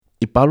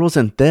Pablo se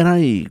entera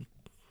y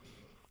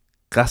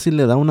casi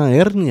le da una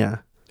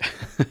hernia.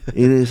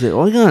 Y dice,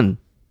 oigan,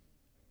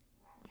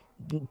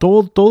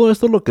 todo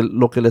esto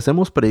lo que les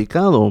hemos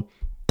predicado,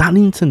 tan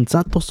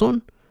insensatos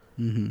son.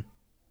 Uh-huh.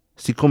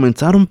 Si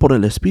comenzaron por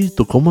el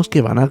Espíritu, ¿cómo es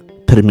que van a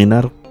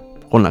terminar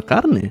con la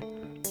carne?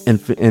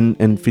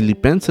 En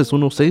Filipenses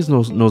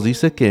 1:6 nos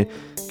dice que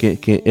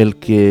el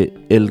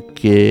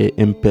que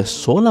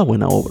empezó la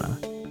buena obra,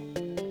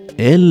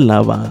 Él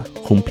la va a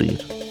cumplir.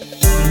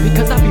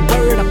 Because I be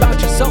worried about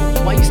your soul.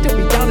 Why you still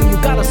be down and you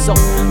got a soul?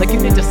 Like you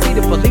need to see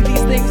to believe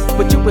these things,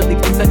 but you believe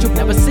things that you've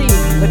never seen.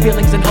 Like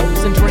feelings and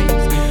hopes and dreams,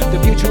 the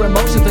future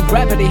emotions and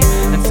gravity.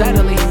 And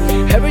sadly,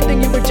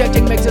 everything you're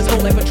rejecting makes this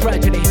whole life a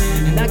tragedy.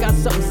 And I got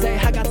something to say,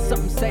 I got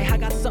something to say, I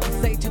got something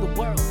to say to the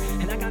world.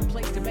 And I got a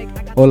place to make.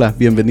 Hola,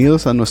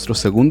 bienvenidos a nuestro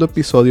segundo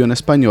episodio en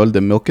español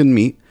de Milk and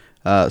Me.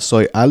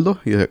 Soy Aldo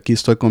y aquí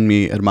estoy con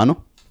mi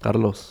hermano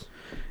Carlos.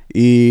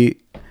 Y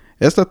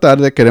esta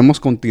tarde queremos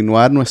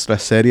continuar nuestra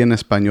serie en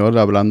español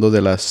hablando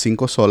de las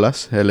 5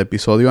 solas. El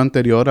episodio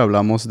anterior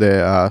hablamos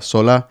de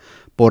sola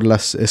por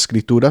las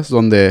escrituras,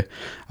 donde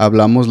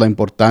hablamos la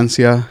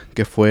importancia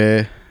que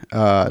fue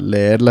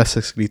leer las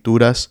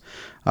escrituras,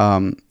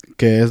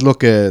 que es lo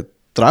que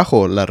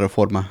trajo la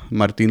Reforma.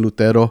 Martín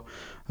Lutero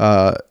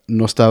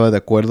no estaba de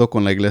acuerdo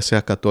con la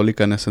Iglesia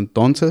Católica en ese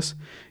entonces,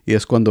 y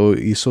es cuando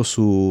hizo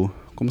su,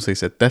 ¿cómo se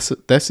dice?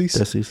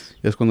 Tesis.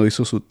 Es cuando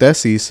hizo su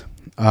tesis,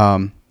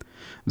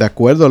 de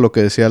acuerdo a lo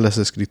que decían las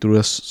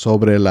escrituras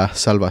sobre la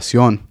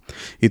salvación.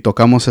 Y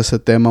tocamos ese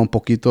tema un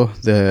poquito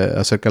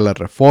acerca de la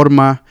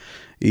Reforma,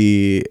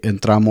 y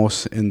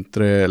entramos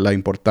entre la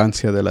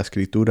importancia de la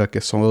escritura,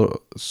 que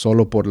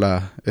solo por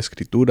la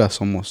escritura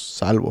somos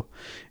salvos,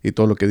 y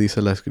todo lo que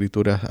dice la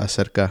escritura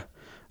acerca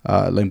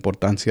la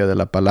importancia de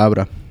la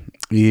palabra.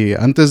 Y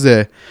antes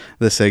de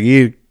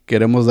seguir,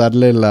 queremos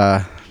darle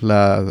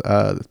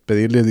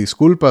pedirle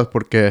disculpas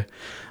porque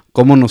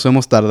como nos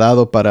hemos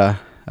tardado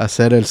para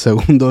hacer el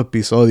segundo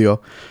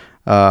episodio,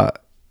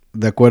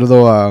 de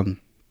acuerdo a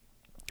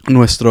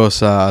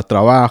nuestros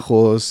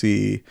trabajos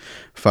y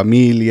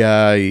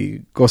familia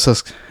y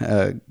cosas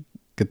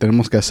que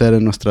tenemos que hacer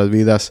en nuestras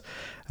vidas.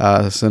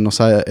 Se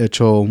nos ha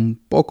hecho un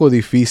poco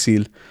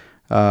difícil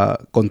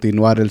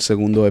continuar el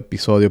segundo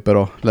episodio,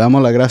 pero le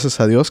damos las gracias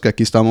a Dios que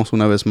aquí estamos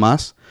una vez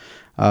más,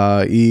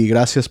 y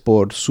gracias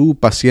por su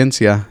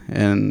paciencia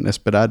en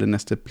esperar en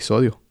este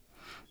episodio.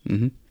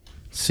 Uh-huh.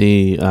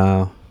 Sí,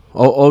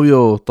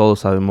 obvio,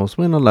 todos sabemos,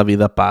 bueno, la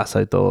vida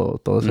pasa y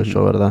todo ese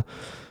show, ¿verdad?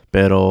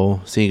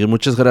 Pero sí,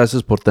 muchas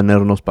gracias por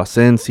tenernos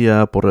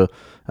paciencia,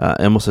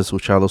 hemos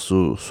escuchado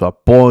su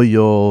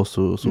apoyo,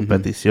 sus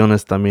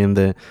peticiones también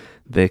de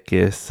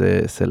que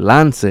se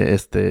lance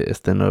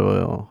este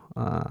nuevo,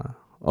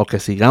 o que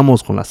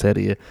sigamos con la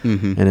serie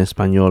en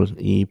español.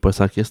 Y pues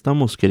aquí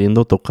estamos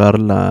queriendo tocar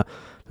la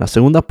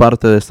segunda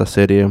parte de esta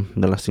serie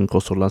de las 5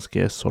 solas,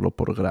 que es Solo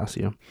por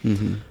Gracia.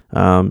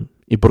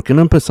 ¿Y por qué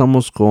no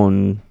empezamos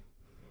con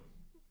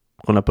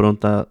la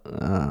pregunta,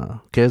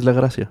 ¿qué es la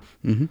gracia?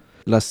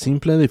 La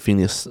simple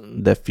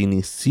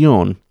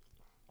definición,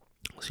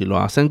 si lo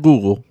hace en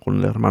Google, con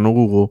el hermano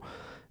Google,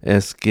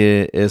 es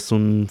que es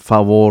un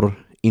favor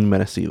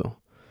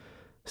inmerecido.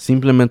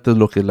 Simplemente es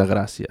lo que es la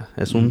gracia.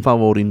 Es un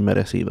favor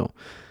inmerecido.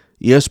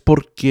 Y es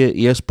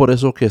por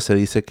eso que se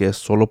dice que es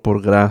solo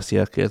por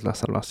gracia que es la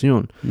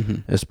salvación.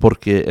 Es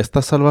porque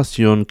esta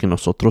salvación que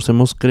nosotros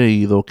hemos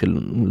creído, que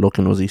lo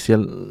que nos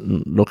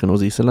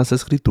dice las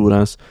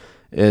Escrituras,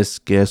 es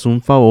que es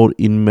un favor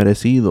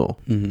inmerecido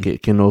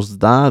que nos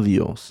da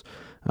Dios.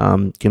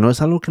 Que no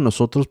es algo que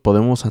nosotros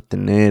podemos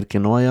tener, que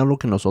no hay algo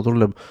que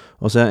nosotros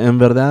o sea, en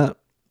verdad,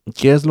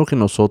 ¿qué es lo que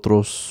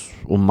nosotros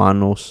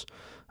humanos,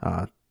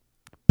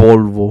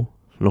 polvo,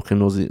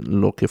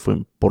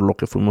 por lo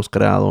que fuimos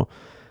creados,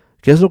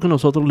 qué es lo que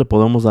nosotros le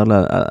podemos dar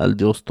al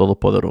Dios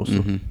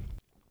Todopoderoso?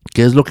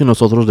 ¿Qué es lo que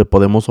nosotros le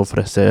podemos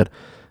ofrecer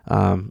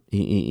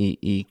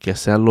y que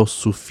sea lo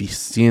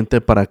suficiente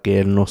para que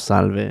Él nos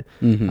salve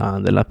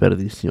de la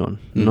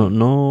perdición?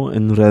 No,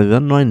 en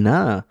realidad no hay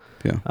nada.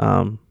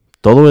 Yeah.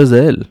 Todo es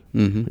de Él.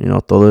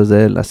 Todo es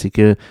de Él. Así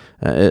que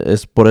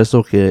es por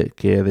eso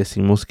que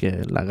decimos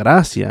que la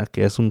gracia,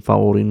 que es un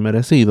favor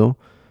inmerecido,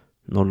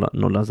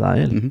 no las da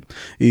Él.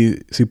 Y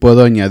si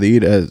puedo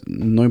añadir,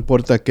 no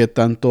importa qué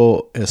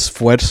tanto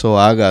esfuerzo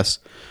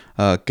hagas,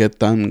 qué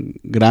tan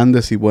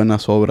grandes y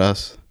buenas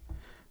obras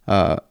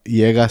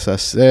llegas a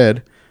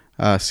hacer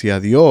hacia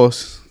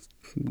Dios,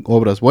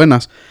 obras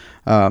buenas,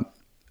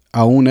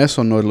 aún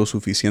eso no es lo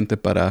suficiente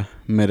para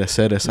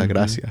merecer esa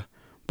gracia,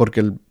 porque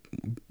el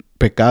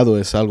pecado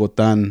es algo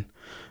tan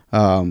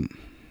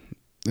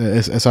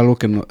es algo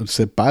que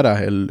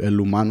separa el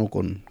humano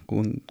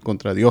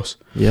contra Dios.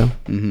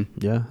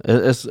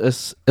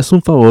 Es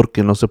un favor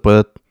que no se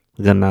puede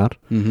ganar,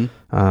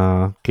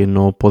 que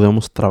no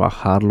podemos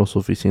trabajar lo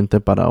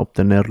suficiente para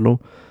obtenerlo.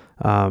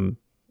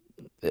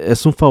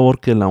 Es un favor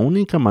que la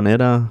única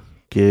manera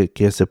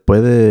que se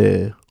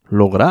puede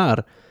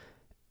lograr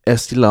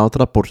es si la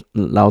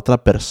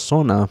otra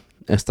persona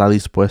está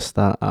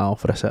dispuesta a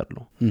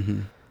ofrecerlo.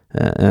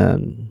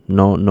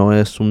 No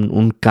es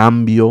un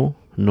cambio,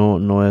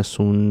 no es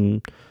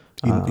un...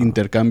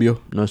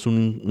 intercambio. No es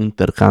un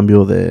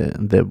intercambio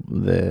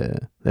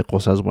de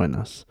cosas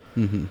buenas.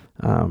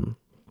 Uh-huh.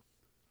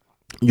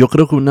 Yo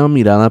creo que una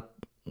mirada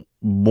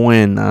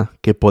buena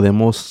que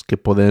podemos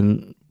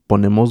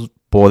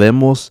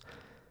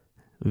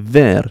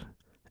ver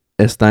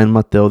está en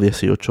Mateo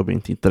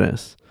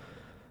 18:23.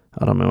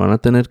 Ahora me van a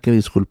tener que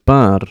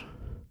disculpar.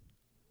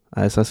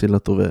 A esa sí la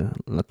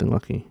tengo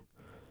aquí.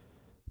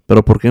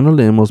 Pero ¿por qué no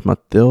leemos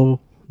Mateo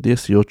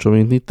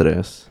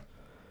 18:23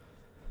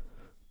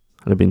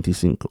 al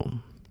 25?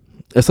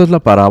 Esta es la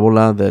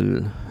parábola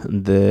del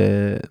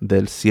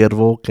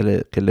siervo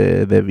que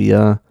le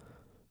debía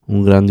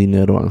un gran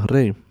dinero al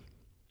rey.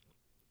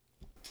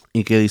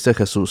 Y que dice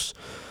Jesús: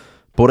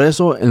 por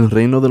eso el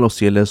reino de los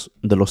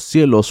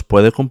cielos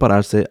puede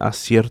compararse a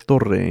cierto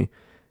rey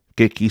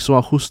que quiso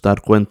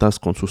ajustar cuentas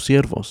con sus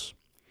siervos.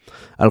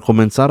 Al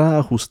comenzar a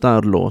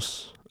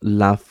ajustarlos,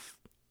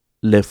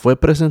 le fue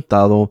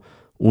presentado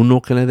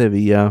uno que le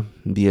debía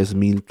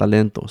 10,000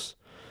 talentos,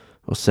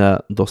 o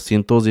sea,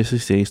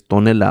 216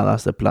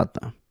 toneladas de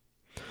plata.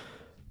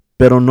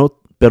 Pero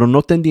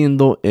no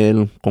teniendo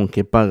él con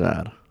qué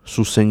pagar,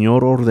 su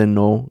señor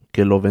ordenó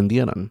que lo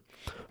vendieran,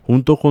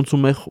 junto con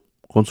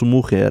su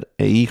mujer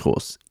e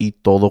hijos y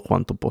todo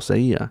cuanto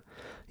poseía,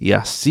 y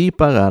así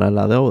pagara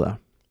la deuda.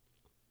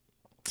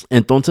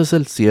 Entonces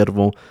el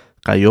siervo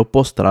cayó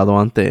postrado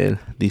ante él,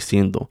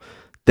 diciendo: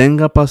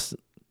 tenga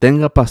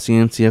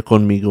paciencia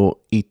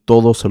conmigo y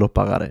todo se lo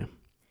pagaré.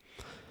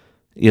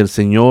 Y el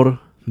señor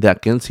de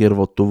aquel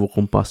siervo tuvo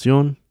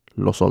compasión,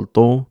 lo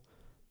soltó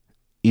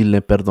y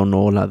le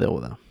perdonó la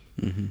deuda.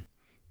 Uh-huh.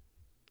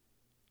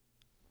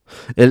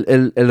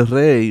 El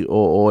rey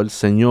o el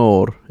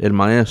señor, el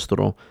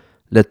maestro,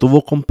 le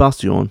tuvo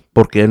compasión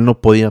porque él no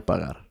podía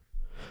pagar.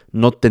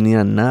 No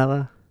tenía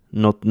nada,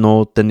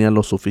 no tenía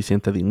lo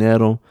suficiente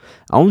dinero.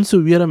 Aún si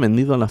hubiera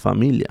vendido a la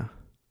familia,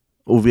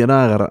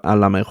 hubiera a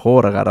lo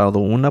mejor agarrado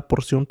una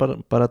porción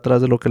para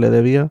atrás de lo que le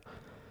debía.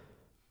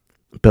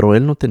 Pero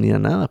él no tenía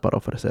nada para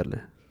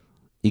ofrecerle.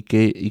 ¿Y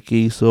qué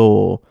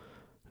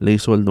le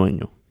hizo el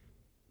dueño?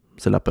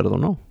 Se la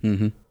perdonó,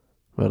 Uh-huh.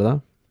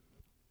 ¿verdad?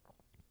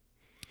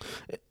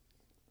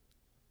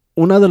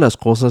 Una de las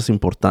cosas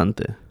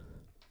importantes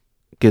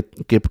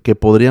que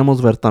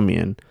podríamos ver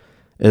también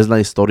es la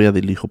historia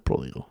del hijo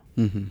pródigo.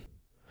 Uh-huh.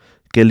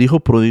 Que el hijo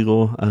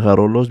pródigo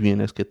agarró los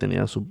bienes que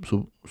tenía su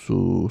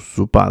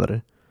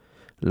padre,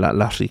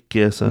 las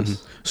riquezas, Uh-huh.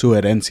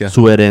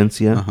 Su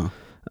herencia.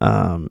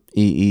 Uh-huh.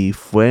 Y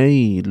fue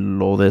y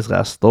lo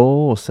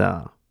desgastó, o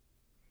sea...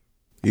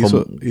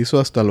 Hizo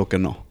hasta lo que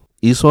no.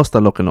 Hizo hasta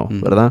lo que no,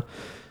 Uh-huh. ¿verdad?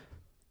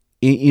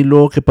 Y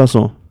luego, ¿qué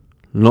pasó?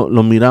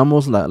 Lo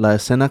miramos, la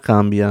escena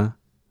cambia,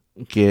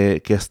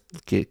 que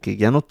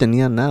ya no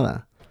tenía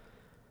nada.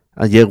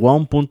 Llegó a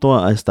un punto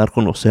a estar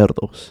con los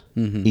cerdos,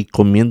 Uh-huh. y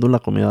comiendo la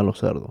comida de los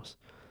cerdos.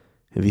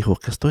 Y dijo: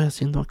 ¿qué estoy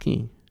haciendo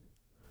aquí?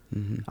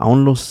 Uh-huh.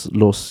 Aún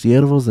los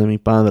siervos de mi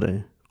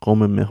padre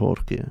comen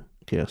mejor que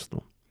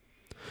esto.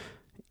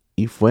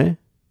 Y fue,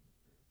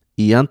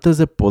 y antes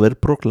de poder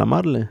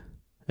proclamarle,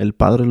 el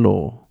padre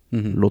Uh-huh.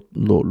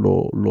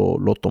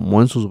 lo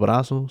tomó en sus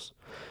brazos,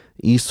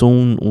 hizo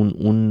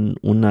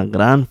una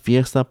gran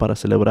fiesta para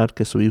celebrar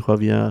que su hijo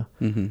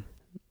Uh-huh.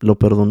 lo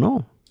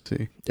perdonó.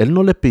 Sí. Él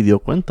no le pidió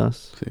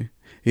cuentas.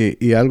 Sí.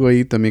 Y algo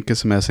ahí también que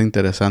se me hace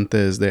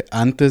interesante es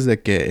antes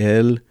de que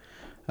él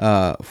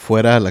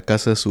fuera a la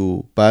casa de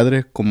su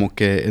padre, como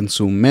que en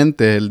su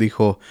mente él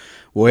dijo: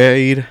 voy a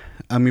ir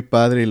a mi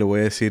padre y le voy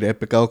a decir: he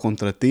pecado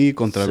contra ti y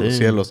contra los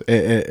cielos.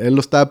 Él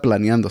lo estaba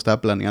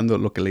planeando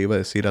lo que le iba a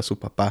decir a su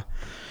papá.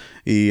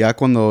 Y ya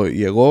cuando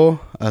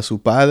llegó a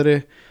su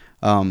padre,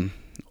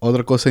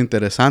 otra cosa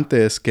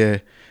interesante es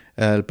que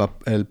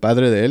el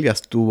padre de él ya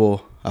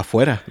estuvo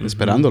afuera, uh-huh,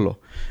 esperándolo,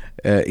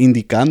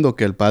 indicando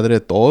que el padre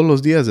todos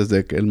los días,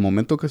 desde el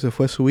momento que se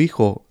fue su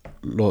hijo,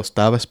 lo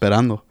estaba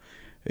esperando.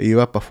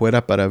 Iba para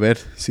afuera para ver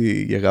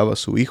si llegaba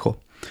su hijo.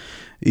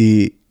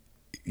 Y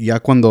ya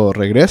cuando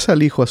regresa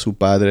el hijo a su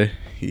padre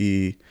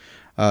y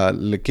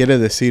le quiere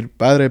decir: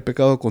 padre, he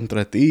pecado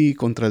contra ti y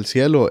contra el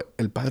cielo,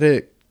 el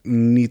padre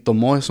ni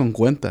tomó eso en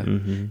cuenta.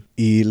 Uh-huh.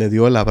 Y le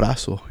dio el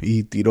abrazo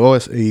y tiró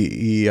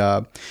y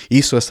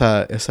hizo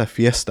esa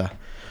fiesta.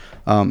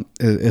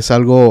 Es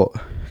algo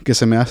que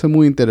se me hace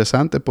muy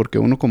interesante, porque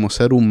uno como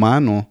ser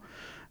humano,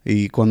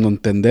 y cuando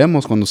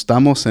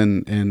estamos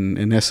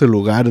en ese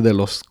lugar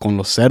con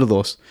los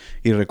cerdos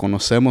y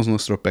reconocemos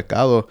nuestro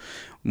pecado,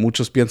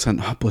 muchos piensan: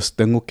 pues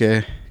tengo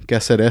que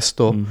hacer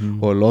esto, uh-huh,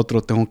 o el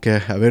otro, tengo que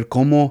ver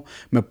cómo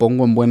me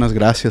pongo en buenas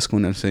gracias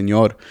con el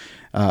Señor.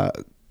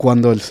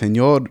 Cuando el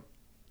Señor,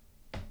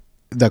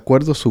 de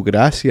acuerdo a su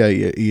gracia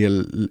y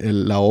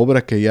la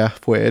obra que ya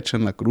fue hecha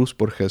en la cruz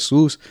por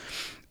Jesús,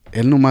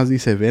 Él nomás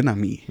dice: ven a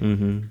mí.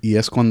 Uh-huh. Y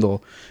es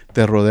cuando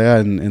te rodea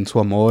en su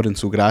amor, en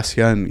su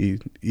gracia,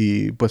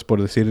 y pues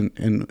por decir,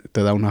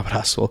 te da un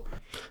abrazo.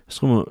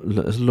 Es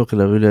lo que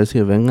la Biblia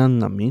dice,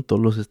 vengan a mí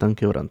todos los que están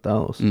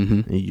quebrantados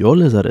y yo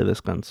les daré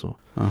descanso.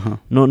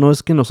 No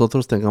es que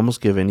nosotros tengamos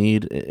que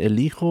venir. El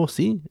hijo,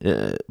 sí,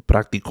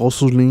 practicó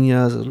sus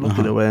líneas, es lo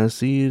que le voy a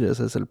decir,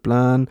 ese es el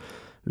plan.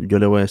 Yo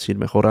le voy a decir,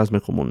 mejor hazme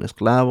como un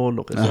esclavo,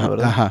 lo que sea,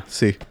 ¿verdad?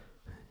 Sí.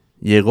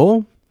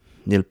 Llegó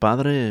y el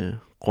padre,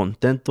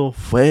 contento,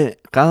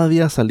 cada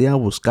día salía a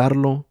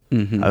buscarlo,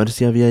 a ver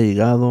si había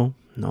llegado.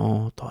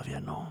 No, todavía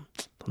no.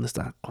 ¿Dónde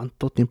está?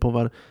 ¿Cuánto tiempo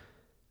va?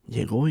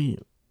 Llegó y,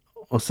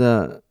 o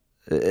sea,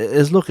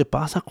 es lo que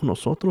pasa con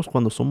nosotros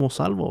cuando somos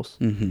salvos.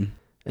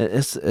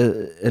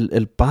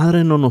 El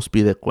Padre no nos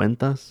pide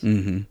cuentas.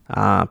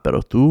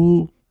 Pero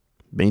tú,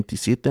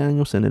 27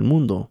 años en el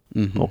mundo.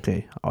 Ok,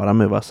 ahora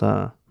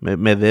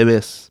me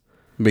debes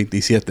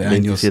 27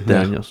 años. 27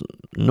 años.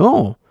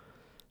 No.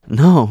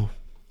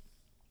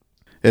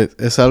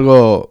 Es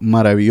algo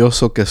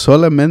maravilloso que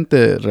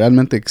solamente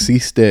realmente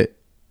existe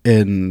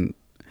en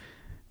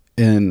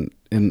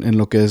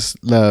lo que es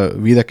la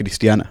vida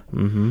cristiana.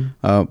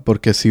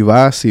 Porque si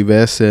vas y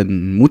ves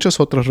en muchas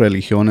otras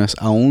religiones,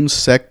 aún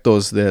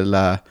sectos de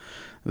la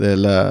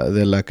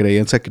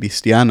creencia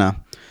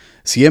cristiana,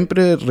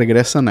 siempre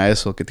regresan a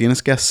eso, que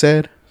tienes que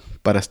hacer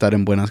para estar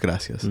en buenas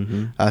gracias.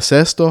 Haz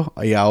esto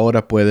y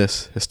ahora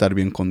puedes estar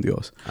bien con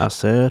Dios.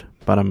 Hacer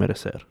para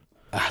merecer.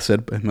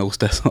 Me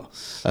gusta eso.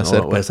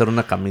 Voy a hacer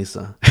una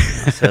camisa.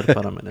 Hacer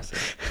para merecer.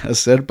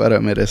 Hacer para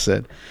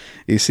merecer.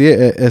 Y sí,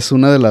 es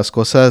una de las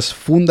cosas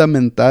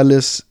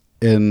fundamentales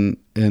en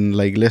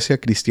la iglesia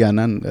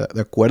cristiana,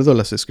 de acuerdo a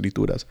las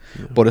escrituras.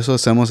 Por eso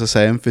hacemos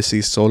ese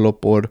énfasis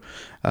solo por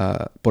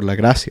la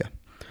gracia.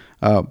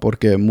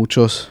 Porque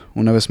muchos,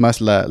 una vez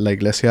más, la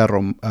iglesia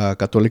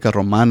católica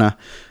romana,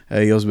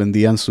 ellos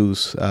vendían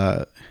sus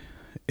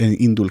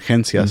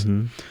indulgencias.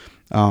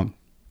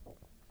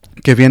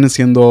 Que vienen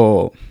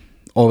siendo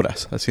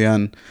obras.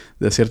 Hacían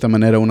de cierta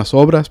manera unas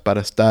obras para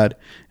estar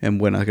en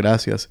buenas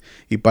gracias.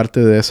 Y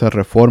parte de esa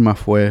reforma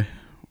fue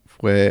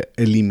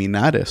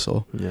eliminar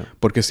eso.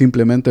 Porque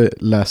simplemente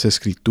las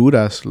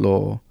escrituras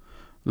lo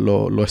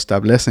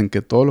establecen,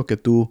 que todo lo que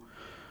tú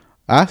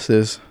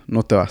haces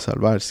no te va a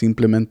salvar.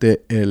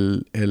 Simplemente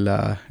el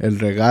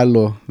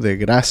regalo de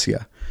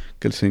gracia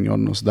que el Señor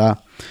nos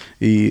da.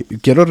 Y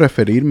quiero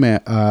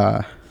referirme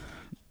a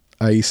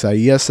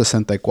Isaías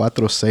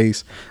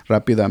 64:6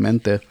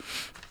 rápidamente,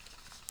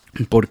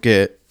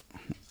 porque,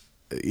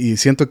 y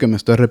siento que me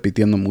estoy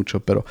repitiendo mucho,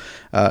 pero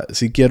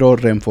sí quiero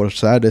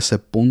reforzar ese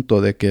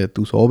punto de que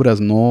tus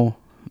obras no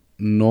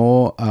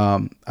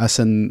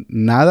hacen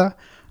nada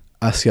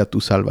hacia tu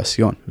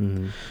salvación.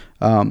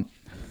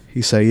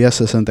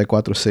 Isaías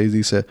 64:6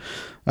 dice,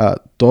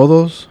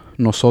 todos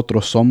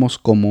nosotros somos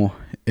como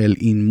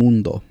el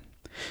inmundo,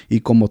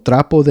 y como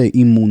trapo de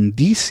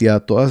inmundicia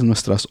todas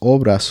nuestras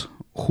obras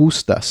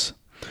justas.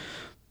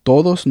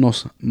 Todos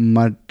nos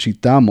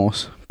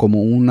marchitamos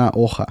como una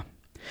hoja,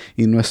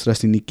 y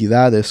nuestras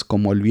iniquidades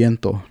como el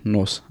viento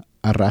nos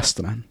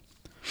arrastran.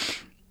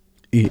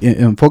 Y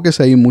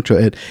enfóquese ahí mucho.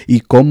 Y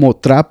como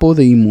trapo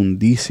de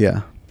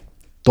inmundicia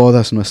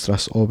todas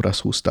nuestras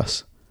obras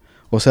justas.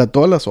 O sea,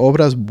 todas las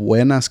obras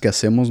buenas que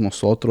hacemos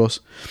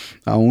nosotros,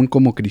 aún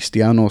como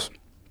cristianos,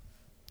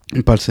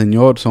 para el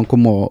Señor son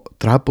como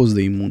trapos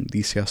de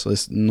inmundicia.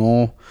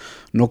 No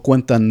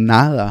cuentan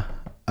nada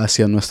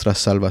hacia nuestras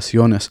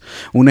salvaciones.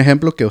 Un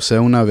ejemplo que usé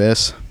una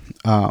vez,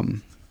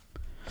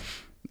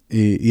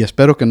 y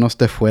espero que no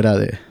esté fuera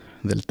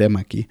del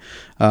tema aquí.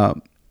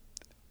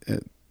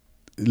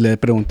 Le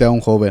pregunté a un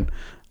joven,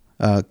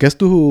 ¿qué es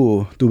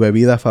tu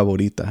bebida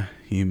favorita?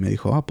 Y me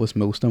dijo, pues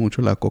me gusta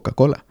mucho la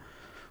Coca-Cola.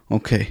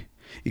 Ok.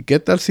 ¿Y qué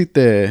tal si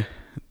te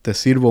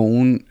sirvo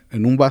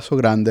en un vaso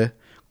grande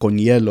con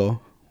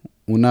hielo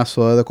una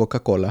soda de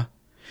Coca-Cola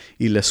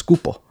y le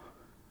escupo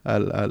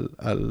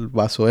al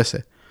vaso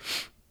ese?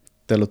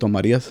 ¿Te lo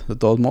tomarías de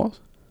todos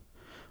modos?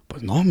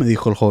 Pues no, me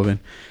dijo el joven.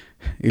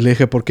 Y le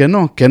dije, ¿por qué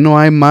no? ¿Que no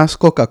hay más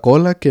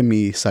Coca-Cola que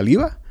mi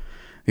saliva?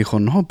 Dijo,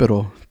 no,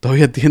 pero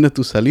todavía tiene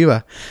tu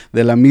saliva.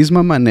 De la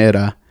misma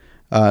manera,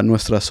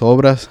 nuestras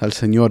obras al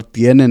Señor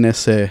tienen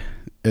ese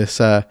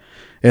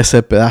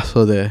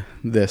pedazo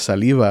de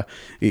saliva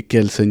y que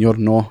el Señor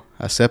no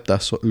acepta.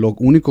 Lo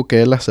único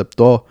que Él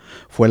aceptó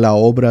fue la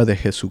obra de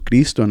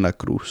Jesucristo en la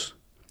cruz,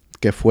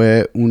 que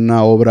fue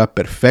una obra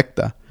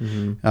perfecta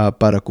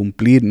para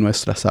cumplir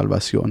nuestra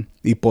salvación.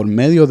 Y por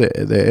medio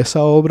de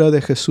esa obra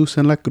de Jesús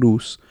en la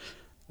cruz,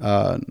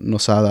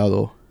 nos ha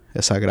dado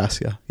esa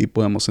gracia y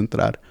podemos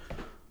entrar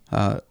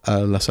a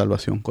la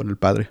salvación con el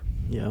Padre.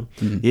 Yeah.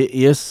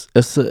 Y es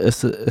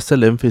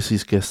el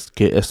énfasis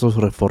que estos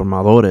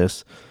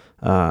reformadores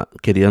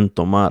querían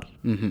tomar.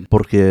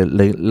 Porque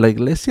la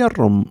iglesia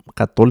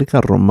católica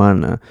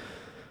romana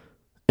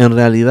en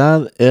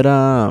realidad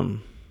era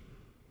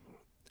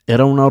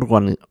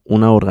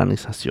una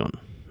organización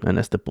en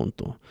este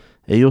punto.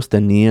 Ellos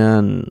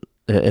tenían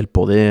el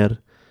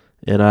poder,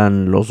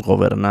 Eran los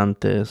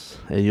gobernantes.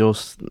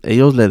 Ellos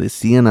le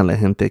decían a la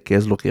gente qué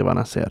es lo que van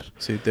a hacer.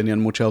 Sí, tenían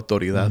mucha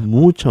autoridad.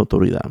 Mucha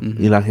autoridad.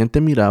 Y la gente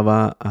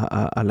miraba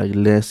a la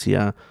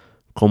iglesia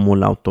como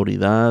la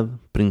autoridad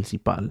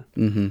principal.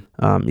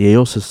 Y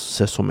ellos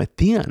se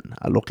sometían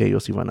a lo que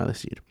ellos iban a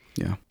decir.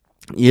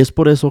 Y es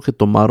por eso que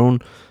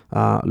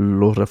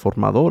los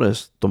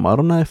reformadores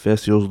tomaron a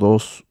Efesios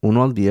 2,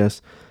 1 al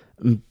 10,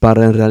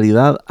 para en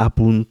realidad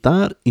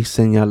apuntar y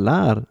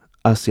señalar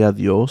hacia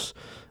Dios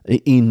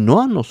y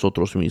no a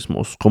nosotros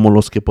mismos, como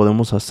los que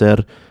podemos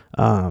hacer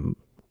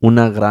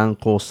una gran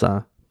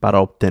cosa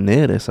para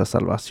obtener esa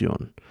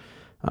salvación.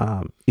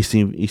 Y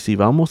si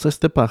vamos a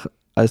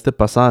este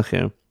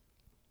pasaje,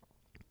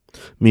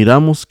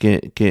 miramos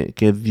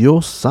que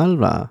Dios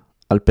salva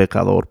al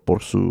pecador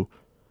por su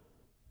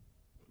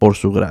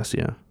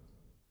gracia.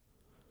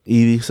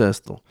 Y dice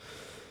esto: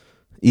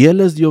 y Él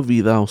les dio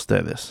vida a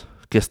ustedes,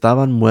 que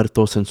estaban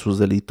muertos en sus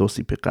delitos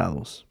y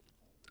pecados.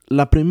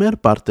 La primera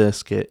parte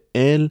es que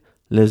Él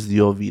les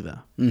dio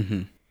vida.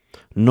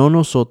 No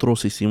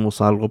nosotros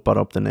hicimos algo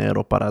para obtener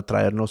o para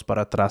traernos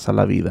para atrás a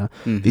la vida.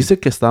 Dice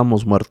que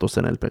estábamos muertos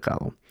en el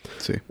pecado.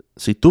 Sí.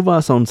 Si tú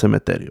vas a un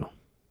cementerio,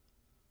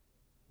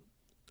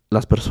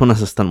 las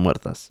personas están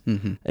muertas.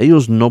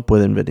 Ellos no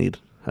pueden venir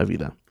a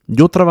vida.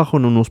 Yo trabajo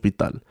en un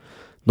hospital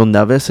donde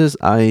a veces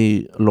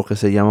hay lo que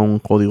se llama un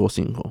código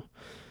 5.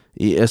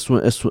 Y es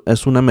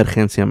una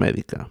emergencia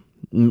médica.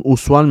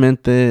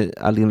 Usualmente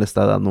alguien le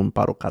está dando un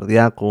paro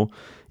cardíaco.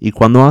 Y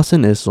cuando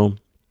hacen eso,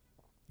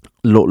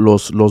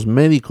 los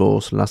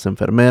médicos, las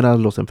enfermeras,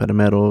 los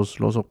enfermeros,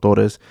 los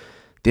doctores,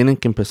 tienen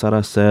que empezar a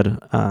hacer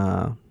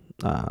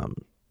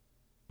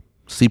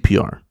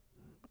CPR,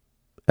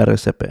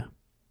 RCP.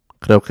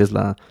 Creo que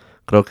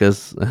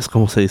es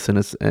como se dice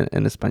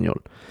en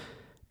español.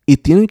 Y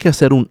tienen que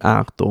hacer un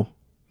acto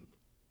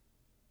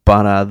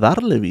para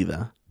darle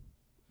vida,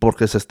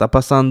 porque se está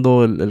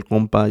pasando el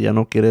compa, ya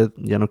no quiere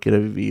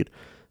vivir,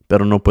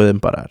 pero no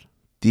pueden parar.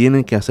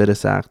 Tienen que hacer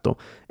ese acto.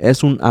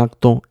 Es un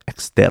acto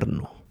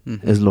externo,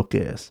 es lo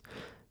que es.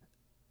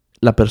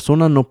 La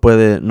persona no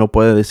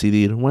puede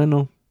decidir,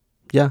 bueno,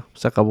 ya,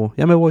 se acabó,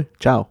 ya me voy,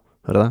 chao,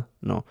 ¿verdad?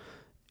 No.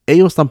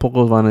 Ellos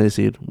tampoco van a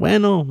decir,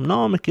 bueno,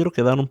 no, me quiero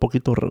quedar un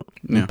poquito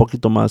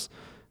más,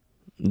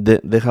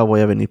 voy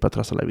a venir para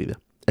atrás a la vida.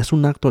 Es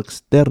un acto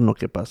externo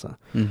que pasa.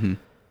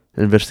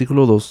 El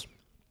versículo 2.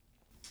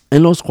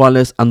 En los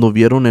cuales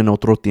anduvieron en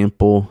otro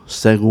tiempo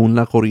según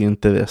la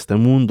corriente de este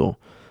mundo,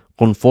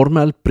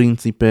 conforme al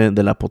príncipe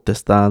de la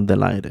potestad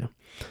del aire,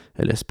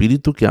 el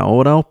espíritu que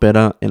ahora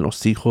opera en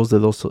los hijos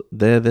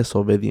de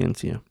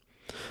desobediencia.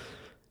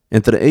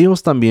 Entre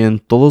ellos también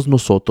todos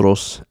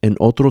nosotros en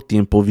otro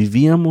tiempo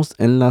vivíamos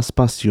en las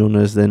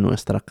pasiones de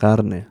nuestra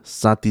carne,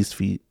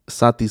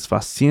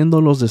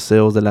 satisfaciendo los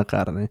deseos de la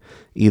carne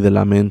y de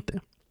la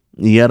mente,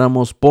 y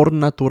éramos por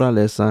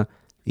naturaleza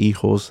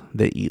hijos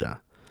de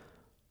ira,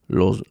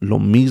 lo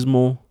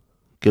mismo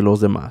que los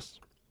demás.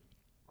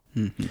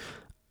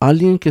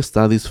 Alguien que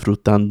está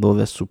disfrutando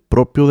de su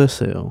propio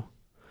deseo,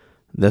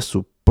 de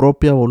su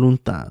propia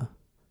voluntad,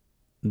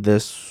 de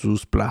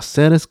sus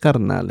placeres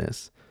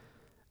carnales,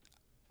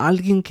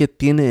 alguien que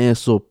tiene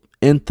eso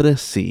entre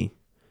sí,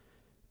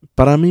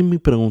 para mí mi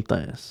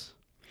pregunta es,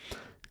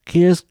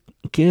 ¿qué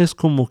es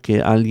como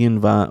que alguien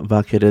va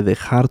a querer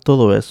dejar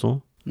todo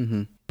eso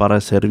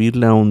para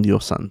servirle a un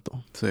Dios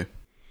santo? Sí.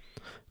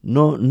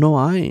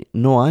 No hay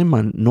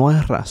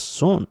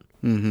razón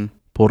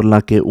por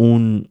la que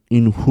un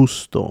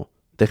injusto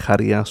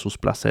dejaría sus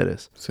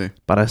placeres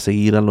para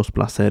seguir a los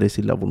placeres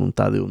y la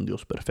voluntad de un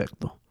Dios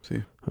perfecto. Sí.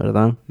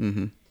 ¿Verdad?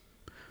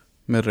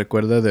 Me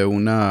recuerda de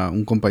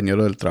un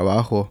compañero del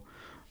trabajo.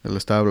 Él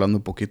estaba hablando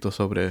un poquito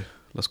sobre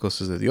las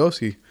cosas de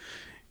Dios y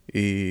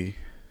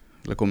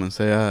le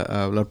comencé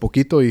a hablar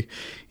poquito y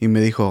me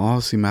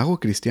dijo, si me hago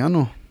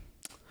cristiano,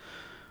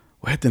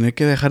 voy a tener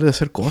que dejar de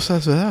hacer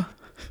cosas, ¿verdad?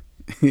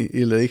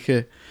 Y le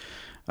dije,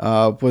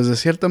 pues de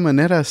cierta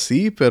manera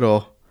sí,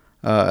 pero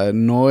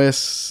no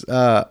es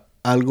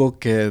algo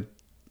que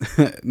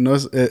no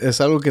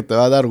es algo que te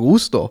va a dar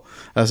gusto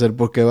hacer,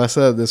 porque vas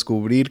a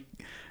descubrir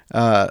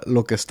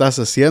lo que estás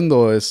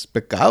haciendo es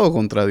pecado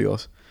contra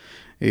Dios.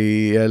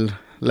 Y él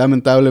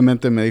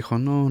lamentablemente me dijo,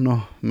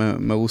 no,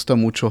 me gusta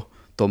mucho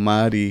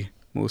tomar y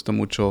me gusta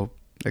mucho,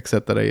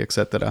 etcétera y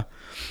etcétera.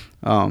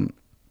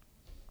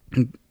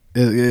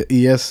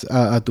 Y es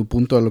a tu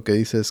punto lo que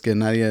dices, que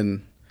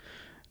nadie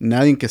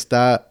que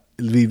está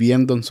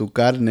viviendo en su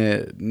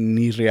carne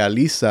ni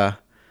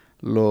realiza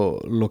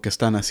lo que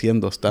están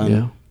haciendo.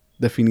 Están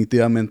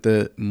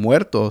definitivamente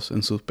muertos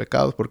en sus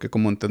pecados, porque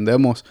como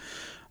entendemos,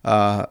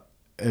 la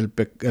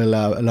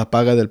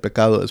paga del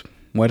pecado es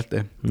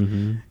muerte.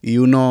 Y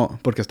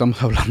porque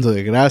estamos hablando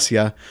de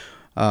gracia,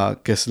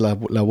 que es la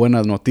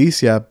buena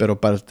noticia,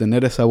 pero para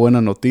tener esa buena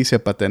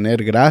noticia, para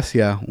tener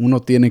gracia,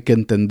 uno tiene que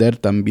entender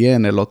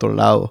también el otro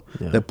lado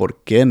de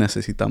por qué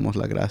necesitamos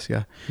la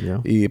gracia.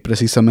 Y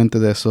precisamente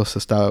de eso se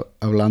está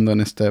hablando en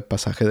este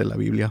pasaje de la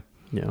Biblia.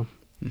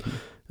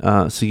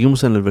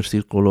 Seguimos en el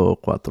versículo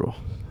 4.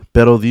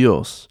 Pero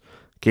Dios,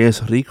 que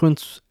es rico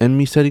en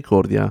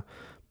misericordia,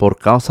 por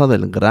causa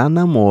del gran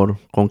amor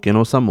con que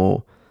nos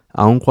amó,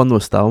 aun cuando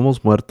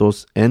estábamos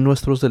muertos en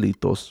nuestros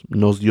delitos,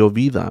 nos dio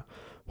vida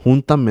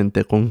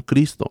juntamente con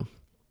Cristo.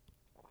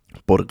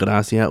 Por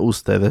gracia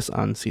ustedes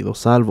han sido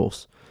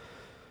salvos.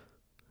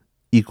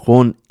 Y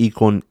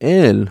con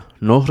Él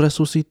nos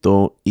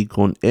resucitó y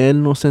con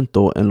Él nos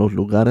sentó en los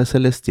lugares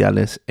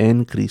celestiales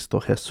en Cristo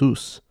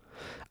Jesús,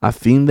 a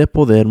fin de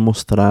poder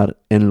mostrar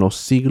en los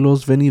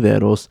siglos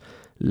venideros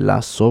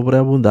las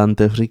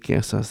sobreabundantes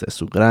riquezas de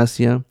su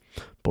gracia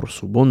por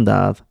su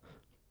bondad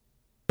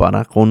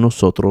para con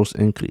nosotros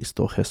en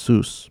Cristo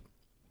Jesús.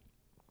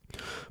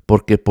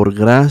 Porque por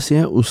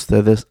gracia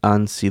ustedes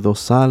han sido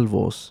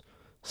salvados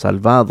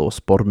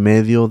por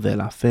medio de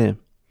la fe.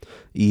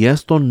 Y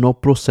esto no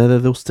procede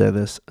de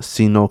ustedes,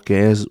 sino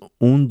que es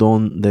un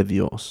don de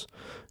Dios,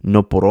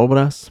 no por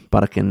obras,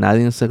 para que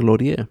nadie se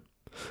gloríe.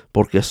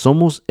 Porque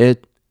somos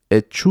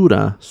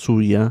hechura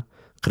suya,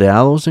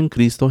 creados en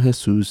Cristo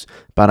Jesús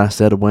para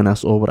hacer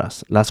buenas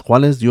obras, las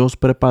cuales Dios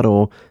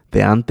preparó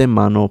de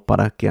antemano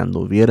para que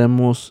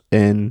anduviéramos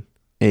en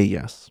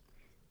ellas.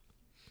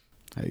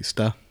 Ahí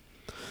está.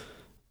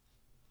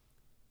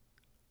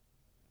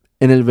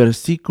 En el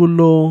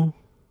versículo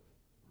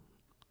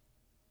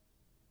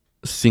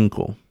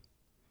 5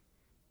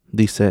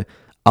 dice,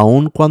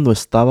 aun cuando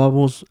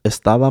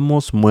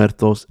estábamos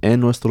muertos en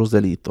nuestros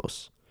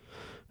delitos,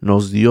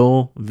 nos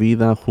dio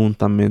vida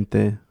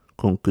juntamente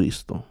con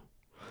Cristo.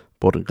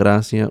 Por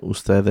gracia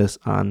ustedes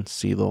han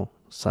sido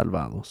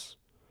salvados.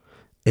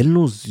 Él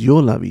nos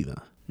dio la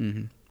vida.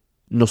 Uh-huh.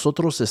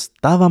 Nosotros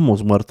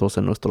estábamos muertos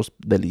en nuestros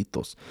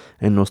delitos,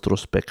 en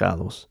nuestros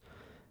pecados.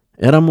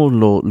 Éramos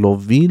lo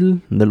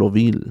vil de lo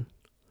vil.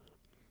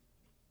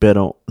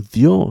 Pero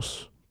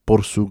Dios,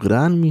 por su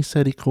gran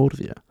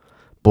misericordia,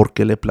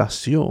 porque le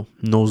plació,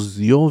 nos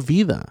dio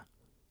vida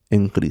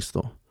en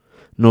Cristo.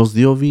 Nos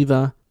dio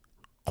vida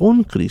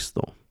con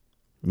Cristo.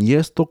 ¿Y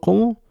esto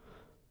cómo?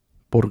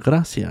 Por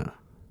gracia.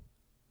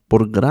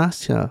 Por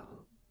gracia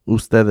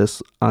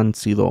ustedes han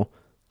sido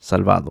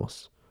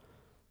salvados.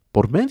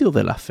 Por medio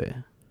de la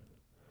fe.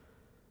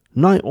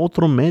 No hay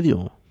otro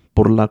medio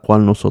por la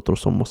cual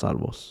nosotros somos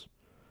salvos.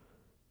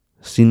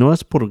 Si no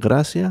es por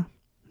gracia,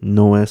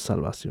 no es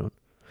salvación.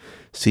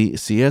 Si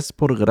es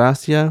por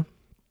gracia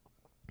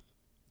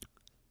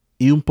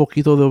y un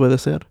poquito de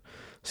obedecer,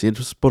 si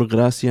es por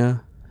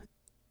gracia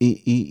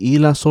y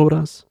las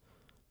obras,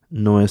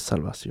 no es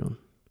salvación.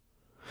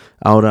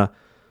 Ahora,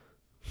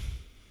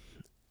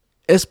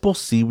 ¿es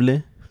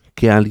posible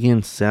que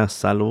alguien sea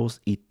salvo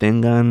y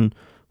tengan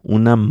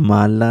una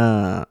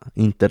mala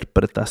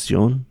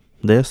interpretación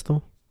de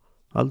esto,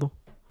 Aldo?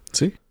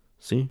 Sí,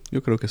 Sí.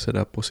 yo creo que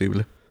será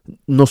posible.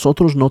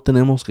 Nosotros no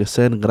tenemos que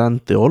ser gran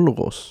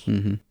teólogos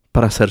Uh-huh.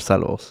 para ser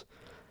salvos.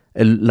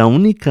 El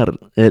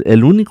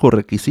único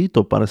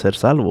requisito para ser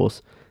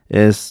salvos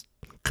es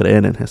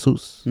creer en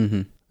Jesús.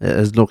 Uh-huh.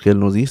 Es lo que Él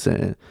nos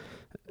dice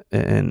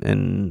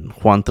en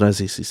Juan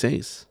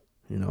 3:16.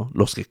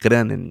 Los que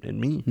crean en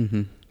mí.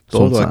 Uh-huh.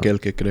 Son Todo salvos. aquel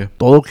que cree.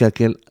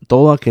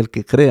 Todo aquel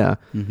que crea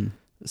Uh-huh.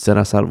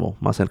 será salvo,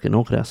 mas el que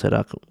no crea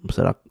será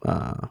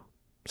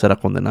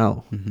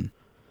condenado. Uh-huh.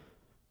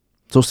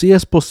 Eso sí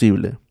es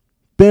posible,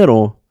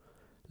 pero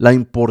la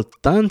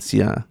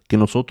importancia que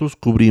nosotros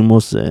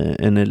cubrimos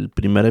en el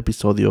primer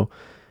episodio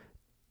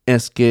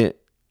es que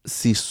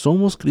si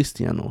somos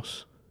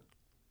cristianos,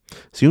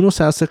 si uno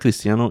se hace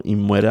cristiano y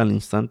muere al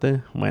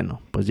instante,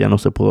 bueno, pues ya no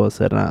se pudo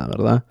hacer nada,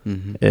 ¿verdad?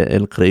 Uh-huh.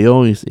 Él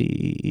creyó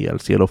y al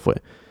cielo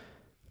fue.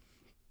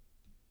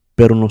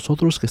 Pero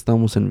nosotros que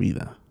estamos en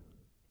vida,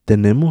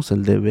 tenemos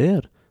el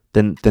deber,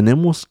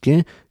 tenemos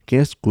que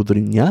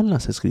escudriñar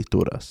las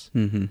Escrituras.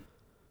 Uh-huh.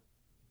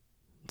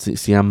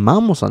 Si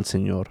amamos al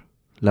Señor,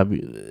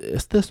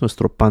 este es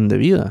nuestro pan de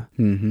vida.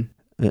 Uh-huh.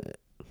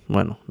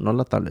 Bueno, no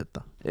la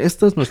tableta.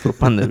 Este es nuestro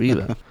pan de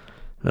vida,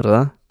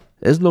 ¿verdad?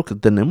 Es lo que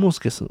tenemos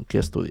que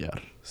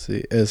estudiar.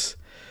 Sí, es...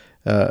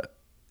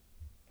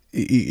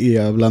 y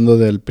hablando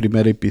del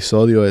primer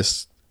episodio,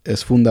 es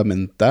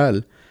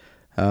fundamental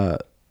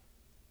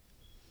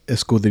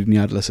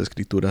escudriñar las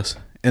Escrituras.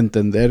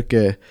 Entender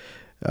que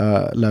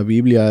la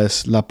Biblia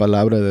es la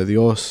palabra de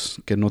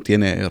Dios que no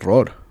tiene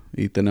error.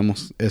 Y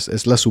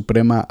es la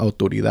suprema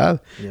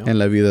autoridad en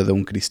la vida de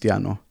un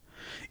cristiano.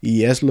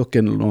 Y es lo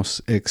que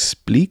nos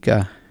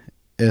explica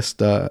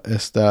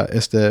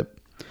este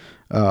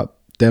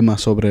tema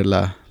sobre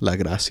la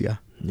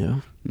gracia.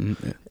 Yeah.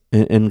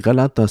 En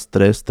Gálatas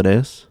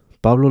 3:3,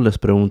 Pablo les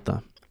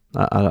pregunta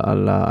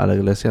a la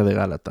iglesia de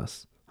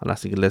Gálatas, a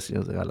las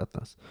iglesias de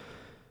Gálatas.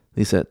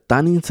 Dice,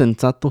 ¿tan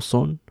insensatos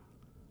son?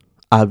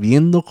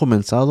 Habiendo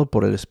comenzado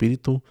por el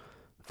Espíritu,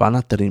 ¿van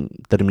a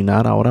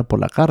terminar ahora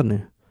por la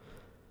carne?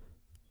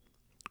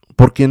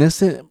 Porque en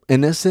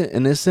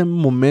ese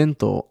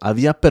momento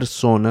había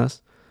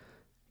personas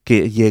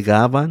que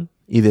llegaban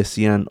y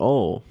decían,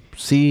 oh,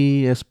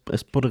 sí, es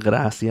por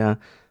gracia,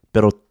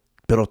 pero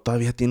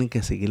todavía tienen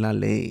que seguir la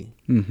ley.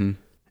 Uh-huh.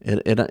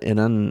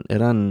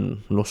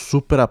 Eran los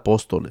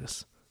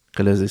superapóstoles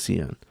que les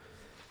decían.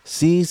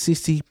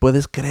 sí,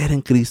 puedes creer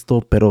en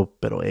Cristo, pero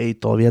hey,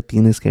 todavía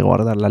tienes que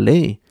guardar la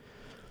ley.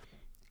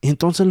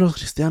 Entonces los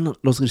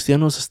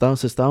cristianos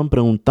se estaban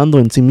preguntando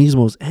en sí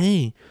mismos,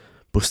 hey,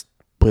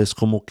 pues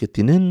como que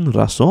tienen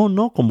razón,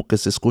 ¿no? Como que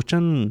se escucha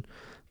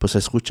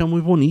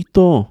muy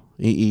bonito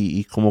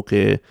y como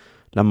que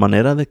la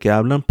manera de que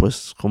hablan,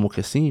 pues como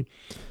que sí.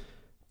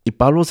 Y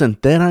Pablo se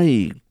entera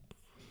y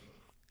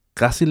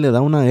casi le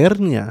da una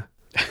hernia.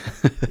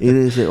 Y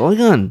dice,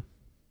 oigan,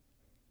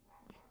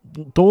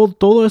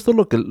 todo esto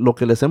lo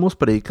que les hemos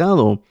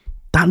predicado,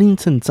 tan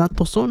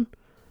insensatos son.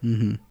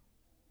 Uh-huh.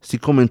 Si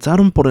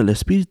comenzaron por el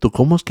Espíritu,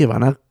 ¿cómo es que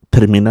van a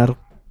terminar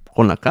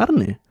con la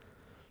carne?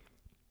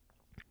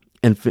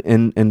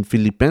 En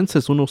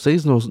Filipenses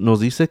 1:6 nos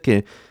dice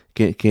que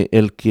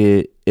el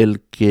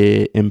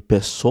que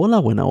empezó la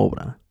buena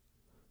obra,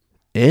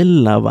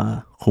 Él la va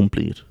a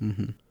cumplir.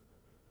 Uh-huh.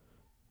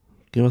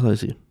 ¿Qué vas a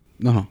decir?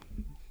 No.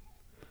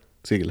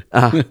 Síguele.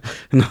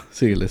 No,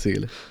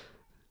 síguele.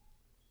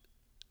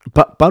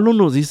 Pablo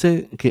nos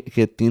dice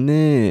que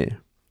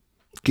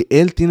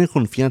Él tiene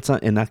confianza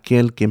en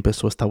aquel que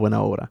empezó esta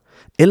buena obra.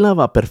 Él la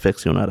va a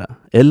perfeccionar.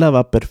 Él la va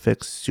a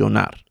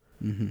perfeccionar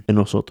Uh-huh. en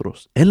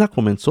nosotros. Él la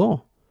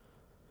comenzó.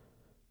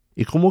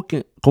 ¿Y cómo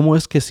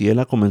es que si Él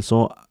la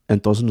comenzó,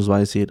 entonces nos va a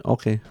decir,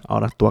 ok,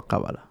 ahora tú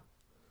acábala?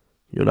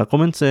 Yo la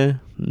comencé.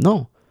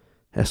 No.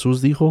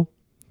 Jesús dijo,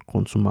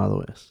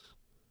 consumado es.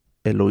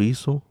 Él lo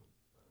hizo.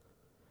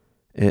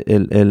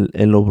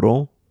 Él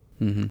obró.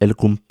 Uh-huh. Él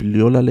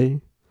cumplió la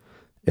ley.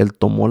 Él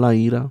tomó la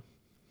ira.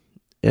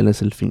 Él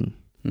es el fin.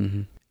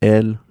 Uh-huh.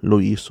 Él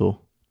lo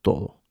hizo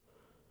todo.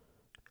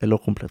 Él lo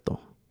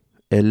completó.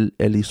 Él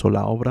hizo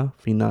la obra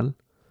final.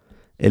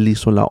 Él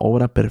hizo la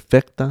obra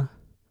perfecta.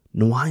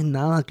 No hay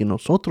nada que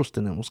nosotros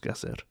tenemos que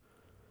hacer.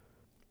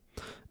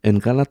 En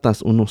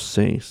Gálatas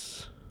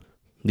 1:6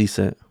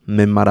 dice,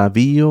 me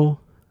maravillo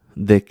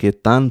de que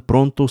tan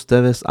pronto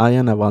ustedes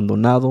hayan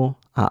abandonado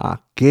a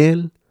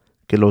aquel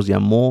que los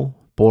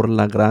llamó por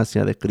la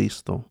gracia de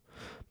Cristo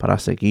para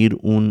seguir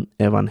un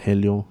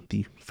evangelio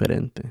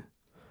diferente.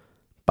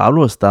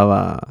 Pablo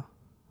estaba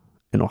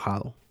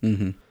enojado.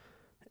 Uh-huh.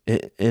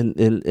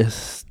 Él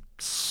es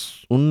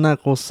una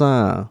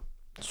cosa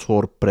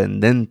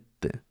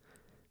sorprendente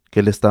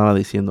que les estaba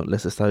diciendo.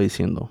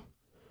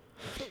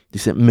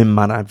 Dice, me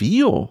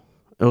maravillo.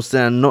 O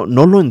sea, no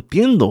lo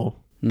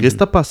entiendo. Uh-huh. ¿Qué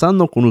está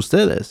pasando con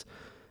ustedes?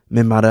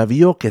 Me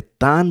maravillo que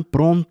tan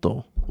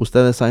pronto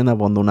ustedes hayan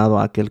abandonado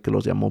a aquel que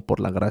los llamó por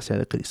la gracia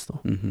de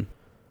Cristo. Uh-huh.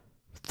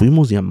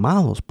 Fuimos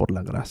llamados por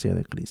la gracia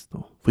de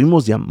Cristo.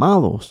 Fuimos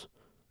llamados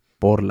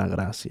por la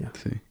gracia.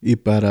 Sí. Y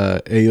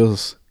para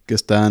ellos que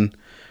están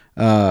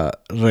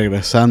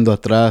regresando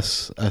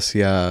atrás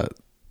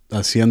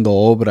haciendo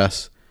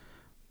obras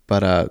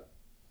para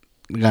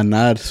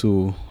ganar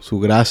su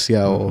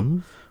gracia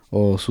Uh-huh.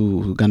 o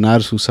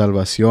ganar su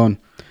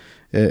salvación,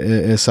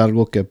 es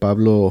algo que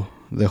Pablo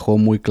dejó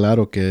muy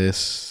claro que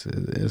es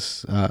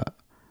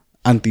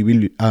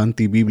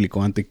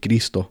antibíblico,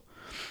 anticristo.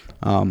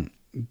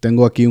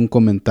 Tengo aquí un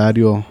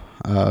comentario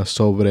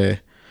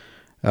sobre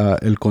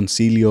el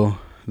concilio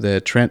de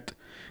Trent,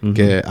 Uh-huh.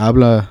 que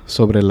habla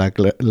sobre la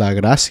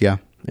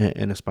gracia.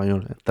 En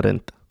español,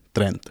 Trent.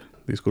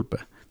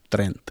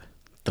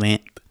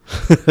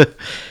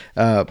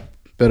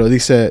 Pero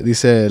dice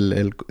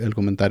el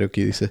comentario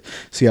aquí, dice,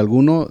 si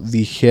alguno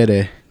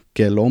dijere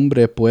que el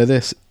hombre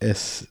puede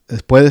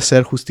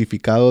ser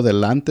justificado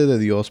delante de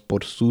Dios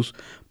por sus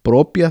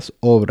propias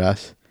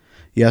obras,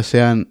 ya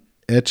sean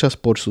hechas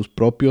por sus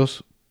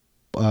propios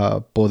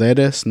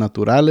poderes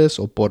naturales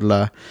o por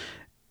la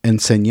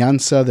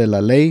enseñanza de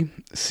la ley,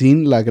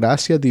 sin la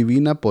gracia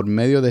divina por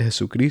medio de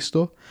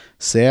Jesucristo,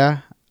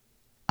 sea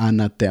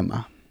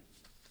anatema.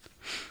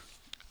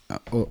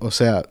 O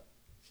sea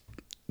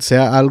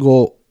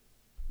algo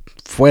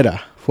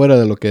fuera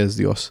de lo que es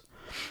Dios.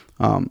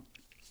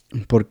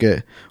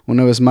 Porque,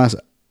 una vez más,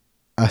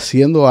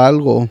 haciendo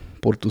algo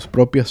por tus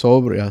propias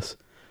obras,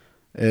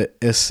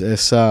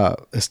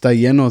 está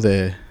lleno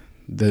de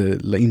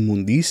la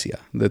inmundicia,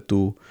 de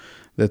tu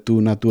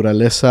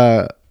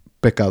naturaleza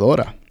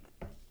pecadora.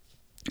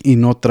 Y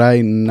no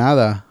trae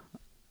nada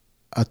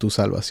a tu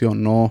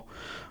salvación.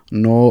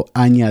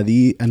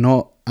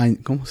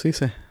 ¿Cómo se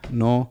dice?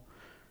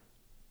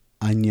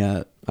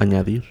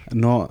 Añadir.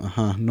 No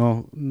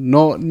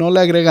le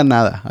agrega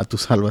nada a tu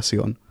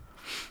salvación.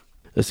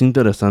 Es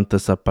interesante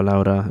esa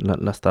palabra.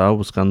 La estaba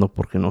buscando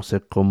porque no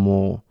sé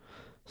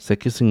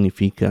qué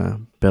significa,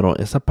 pero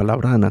esa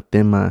palabra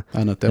anatema.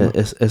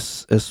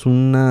 Es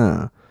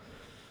una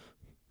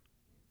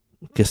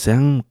que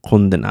sean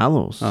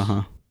condenados.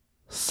 Ajá.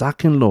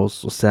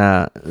 Sáquenlos, o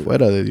sea,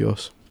 fuera de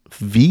Dios.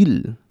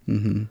 Vil.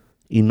 Uh-huh.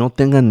 Y no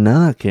tengan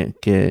nada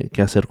que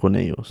hacer con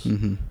ellos.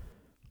 Uh-huh.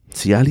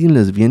 Si alguien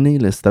les viene y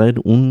les trae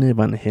un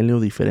evangelio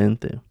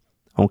diferente,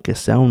 aunque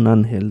sea un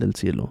ángel del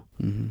cielo,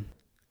 uh-huh,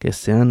 que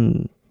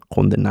sean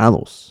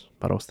condenados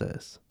para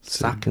ustedes, sí,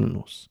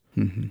 sáquenlos,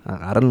 uh-huh,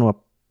 agárrenlo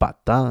a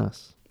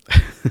patadas.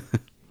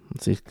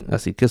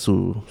 Así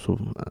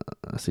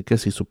que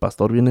si su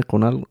pastor viene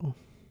con algo,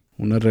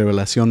 Una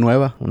revelación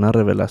nueva. Una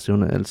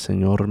revelación. El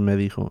Señor me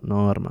dijo,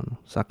 no, hermano,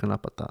 saquen las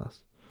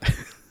patadas.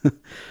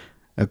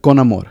 Con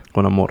amor.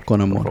 Con amor.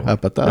 Con amor. A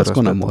patadas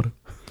con amor.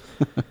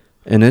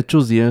 En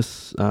Hechos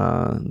 10,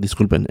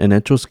 en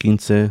Hechos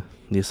 15,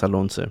 10 al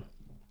 11.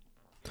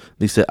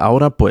 Dice,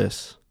 ahora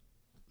pues,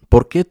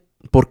 ¿por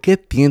qué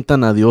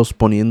tientan a Dios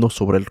poniendo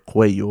sobre el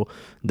cuello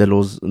de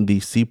los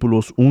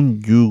discípulos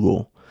un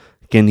yugo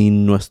que ni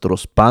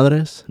nuestros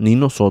padres ni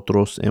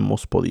nosotros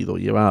hemos podido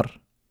llevar?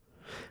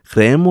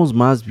 Creemos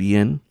más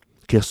bien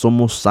que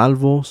somos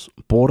salvos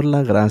por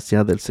la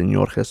gracia del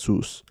Señor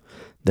Jesús,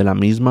 de la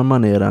misma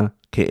manera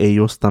que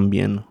ellos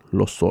también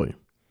lo son.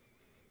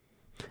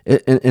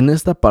 En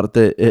esta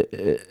parte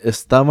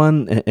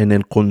estaban en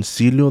el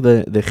concilio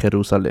de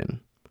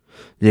Jerusalén.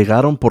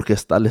 Llegaron porque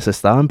les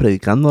estaban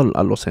predicando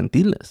a los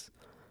gentiles.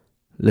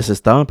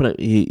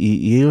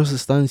 Y ellos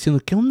estaban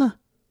diciendo, ¿qué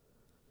onda?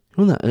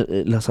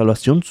 La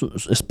salvación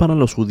es para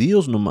los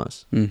judíos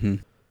nomás. Uh-huh.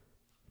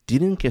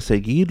 Tienen que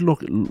seguir lo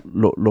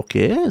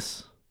que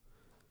es.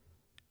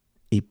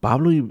 Y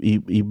Pablo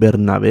y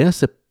Bernabé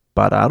se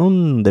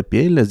pararon de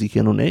pie y les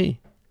dijeron, hey,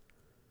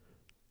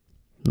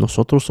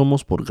 nosotros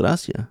somos por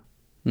gracia.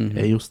 Uh-huh.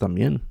 Ellos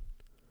también.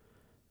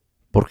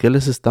 ¿Por qué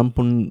les están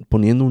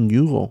poniendo un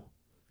yugo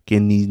que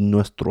ni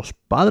nuestros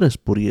padres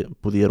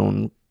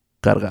pudieron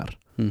cargar?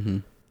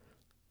 Uh-huh.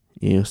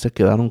 Y ellos se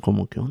quedaron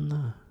como, ¿qué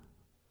onda?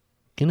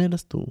 ¿Quién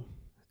eres tú?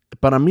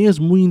 Para mí es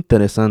muy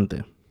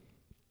interesante.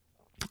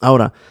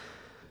 Ahora,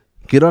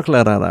 quiero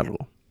aclarar algo.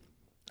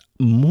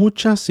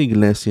 Muchas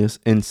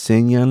iglesias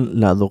enseñan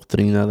la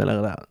doctrina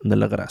de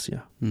la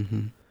gracia.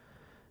 Uh-huh.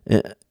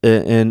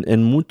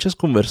 En muchas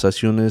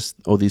conversaciones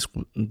o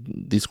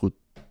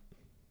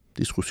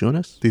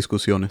discusiones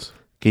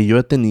que yo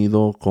he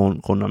tenido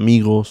con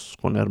amigos,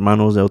 con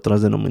hermanos de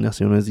otras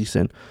denominaciones,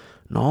 dicen,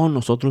 no,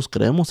 nosotros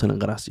creemos en la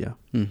gracia.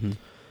 Uh-huh.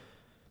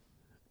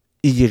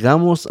 Y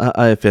llegamos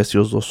a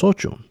Efesios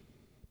 2:8.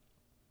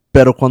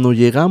 Pero cuando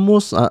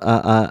llegamos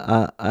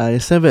a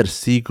ese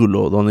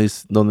versículo donde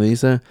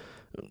dice,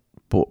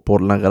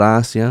 por la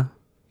gracia,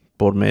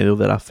 por medio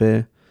de la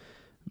fe,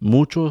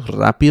 muchos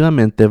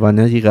rápidamente van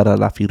a llegar a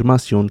la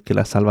afirmación que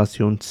la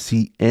salvación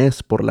sí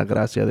es por la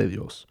gracia de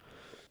Dios.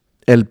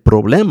 El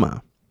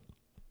problema,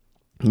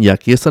 y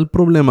aquí está el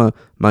problema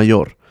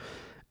mayor,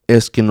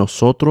 es que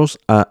nosotros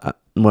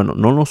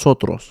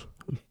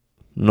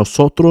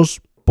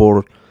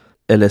por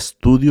el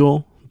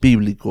estudio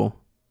bíblico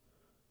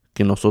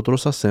que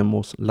nosotros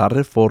hacemos, la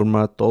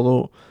Reforma,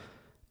 todo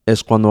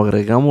es cuando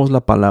agregamos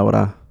la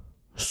palabra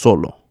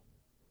solo.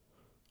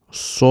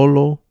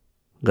 Solo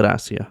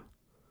gracia.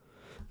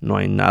 No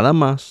hay nada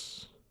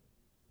más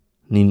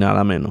ni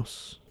nada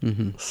menos.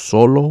 Uh-huh.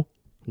 Solo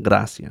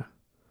gracia.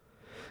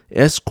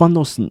 Es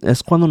cuando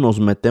nos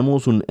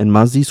metemos en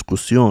más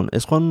discusión.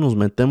 Es cuando nos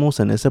metemos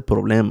en ese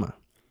problema.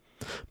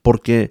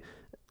 Porque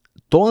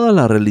todas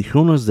las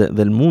religiones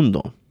del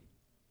mundo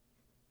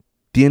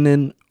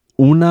tienen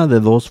una de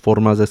dos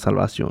formas de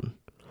salvación.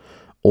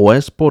 O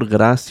es por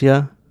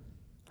gracia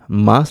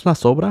más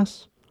las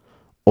obras,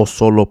 o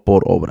solo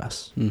por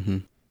obras.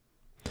 Uh-huh.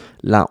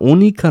 La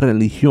única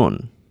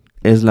religión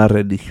es la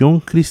religión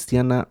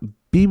cristiana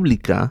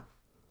bíblica,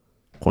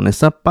 con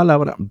esa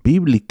palabra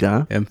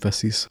bíblica,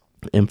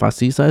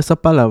 enfatiza esa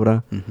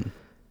palabra, uh-huh,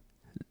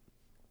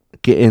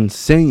 que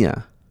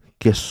enseña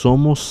que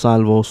somos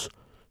salvos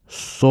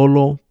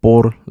solo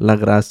por la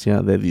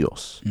gracia de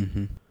Dios.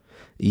 uh-huh,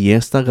 Y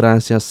esta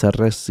gracia se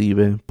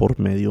recibe por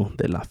medio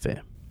de la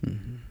fe.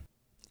 uh-huh.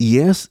 Y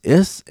es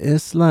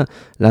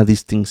la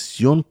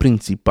distinción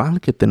principal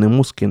que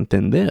tenemos que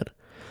entender.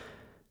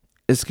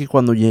 Es que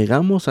cuando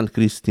llegamos al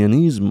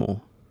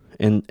cristianismo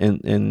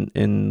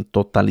en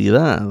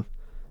totalidad,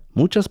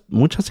 muchas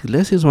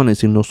iglesias van a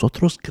decir,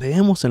 nosotros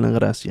creemos en la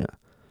gracia.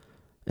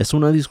 Es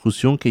una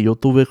discusión que yo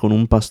tuve con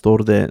un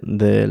pastor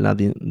de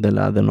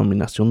la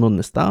denominación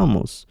donde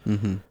estábamos.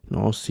 Uh-huh.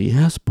 No, sí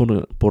es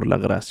por la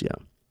gracia.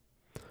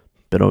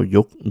 Pero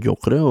yo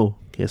creo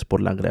que es por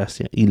la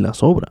gracia y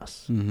las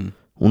obras. Uh-huh.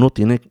 Uno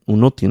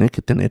tiene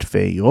que tener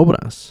fe y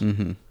obras.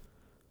 Uh-huh.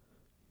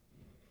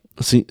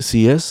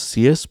 Si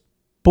es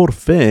por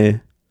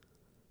fe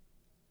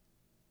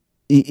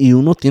y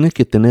uno tiene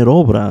que tener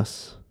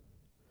obras,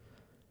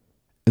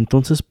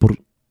 entonces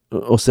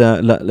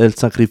el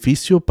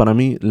sacrificio para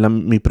mí,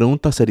 mi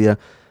pregunta sería,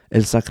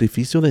 ¿el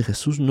sacrificio de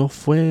Jesús no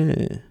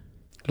fue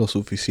lo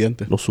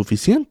suficiente?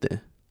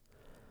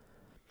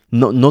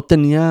 No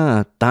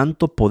tenía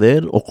tanto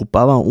poder,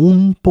 ocupaba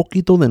un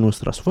poquito de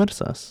nuestras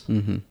fuerzas.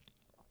 Uh-huh.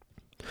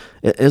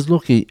 Es lo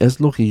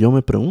que yo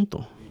me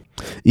pregunto.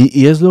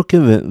 Y es lo que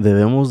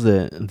debemos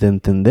de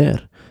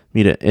entender.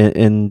 Mire,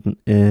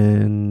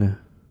 en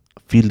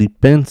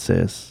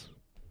Filipenses,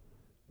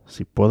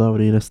 si puedo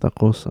abrir esta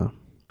cosa,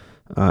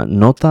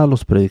 nota a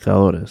los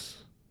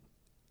predicadores.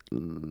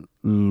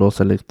 Los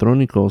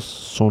electrónicos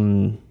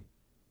son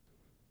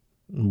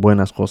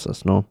buenas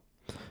cosas, ¿no?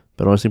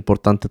 Pero es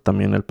importante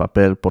también el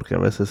papel, porque a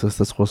veces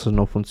estas cosas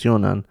no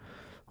funcionan.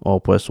 O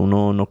pues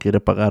uno no quiere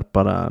pagar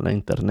para la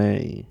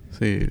internet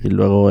y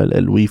luego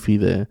el wifi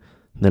de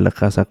de la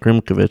casa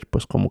Krimkovich,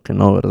 pues como que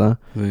no, ¿verdad?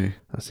 Sí.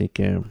 Así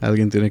que...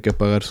 Alguien tiene que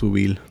pagar su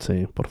bill.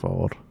 Sí, por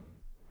favor.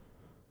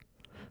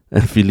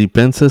 En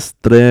Filipenses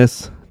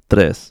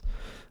 3:3.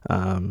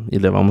 Y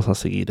le vamos a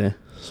seguir,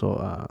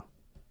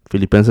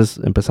 Filipenses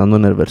empezando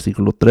en el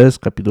versículo 3,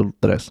 capítulo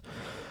 3.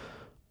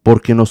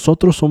 Porque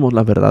nosotros somos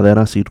la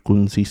verdadera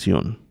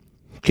circuncisión,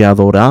 que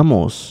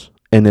adoramos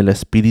en el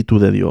Espíritu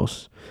de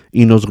Dios,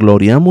 y nos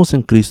gloriamos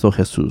en Cristo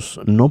Jesús,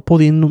 no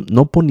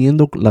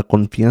poniendo la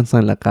confianza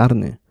en la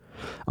carne,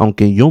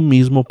 aunque yo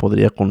mismo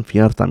podría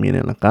confiar también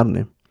en la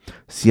carne.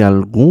 Si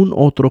algún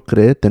otro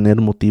cree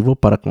tener motivo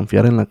para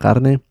confiar en la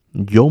carne,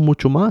 yo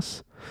mucho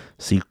más,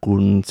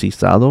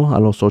 circuncisado a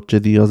los 8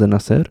 días de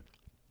nacer,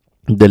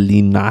 del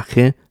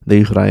linaje de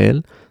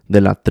Israel,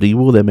 de la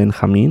tribu de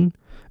Benjamín,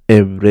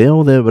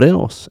 hebreo de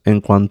hebreos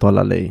en cuanto a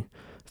la ley,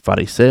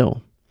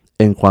 fariseo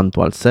en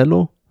cuanto al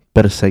celo,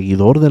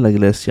 perseguidor de la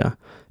iglesia,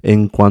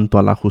 en cuanto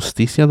a la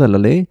justicia de la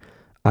ley,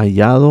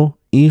 hallado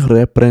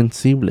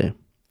irreprensible.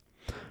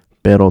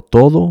 Pero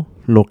todo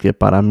lo que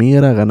para mí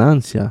era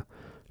ganancia,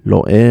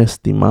 lo he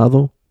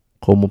estimado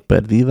como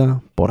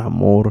pérdida por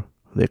amor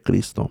de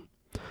Cristo.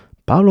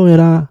 Pablo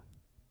era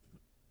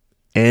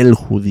el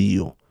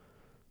judío.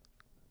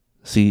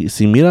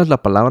 Si miras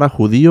la palabra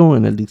judío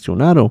en el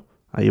diccionario,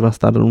 ahí va a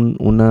estar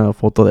una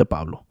foto de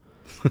Pablo.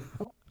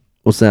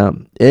 O sea,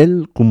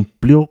 él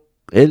cumplió,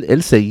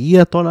 él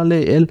seguía toda la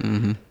ley. Él,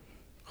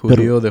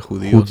 Judío de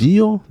judíos.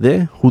 Judío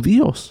de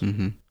judíos.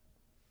 Uh-huh.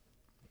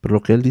 Pero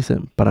lo que él dice,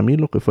 para mí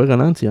lo que fue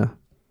ganancia,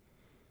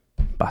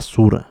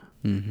 basura.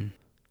 Uh-huh.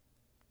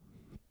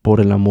 Por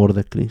el amor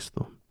de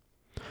Cristo.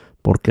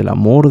 Porque el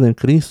amor de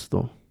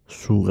Cristo,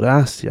 su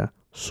gracia,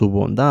 su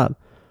bondad,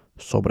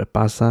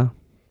 sobrepasa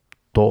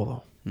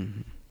todo.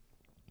 Uh-huh.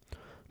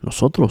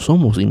 Nosotros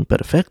somos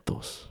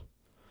imperfectos.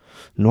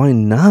 No hay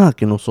nada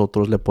que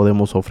nosotros le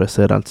podemos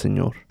ofrecer al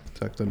Señor.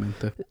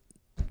 Exactamente.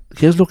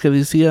 ¿Qué es lo que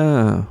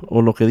decía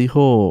o lo que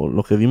dijo,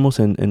 lo que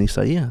vimos en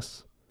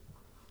Isaías?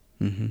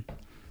 Uh-huh.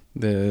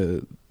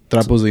 De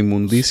trapos de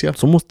inmundicia.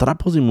 Somos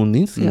trapos de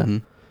inmundicia.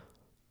 Uh-huh.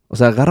 O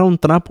sea, agarra un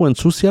trapo,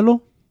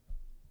 ensúcialo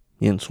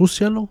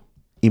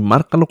y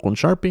márcalo con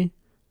Sharpie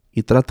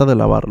y trata de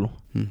lavarlo.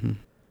 Uh-huh.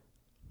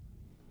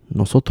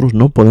 Nosotros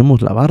no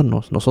podemos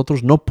lavarnos.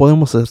 Nosotros no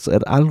podemos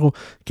hacer algo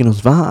que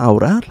nos va a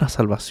ahorrar la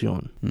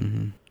salvación.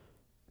 Uh-huh.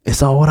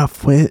 Esa obra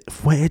fue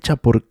hecha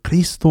por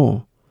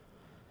Cristo.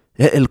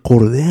 El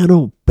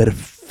Cordero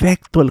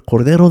perfecto, el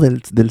Cordero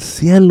del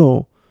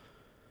cielo,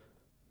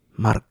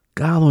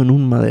 marcado en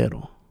un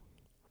madero.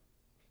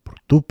 Por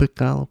tu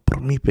pecado,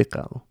 por mi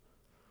pecado.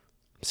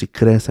 Si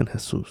crees en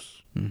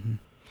Jesús. Uh-huh.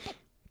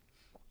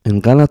 En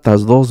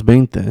Gálatas 2,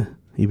 20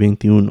 y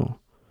 21,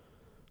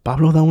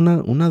 Pablo da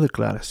una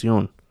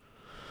declaración.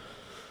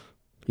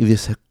 Y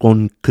dice,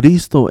 con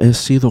Cristo he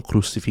sido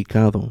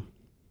crucificado.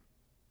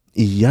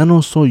 Y ya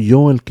no soy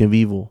yo el que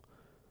vive,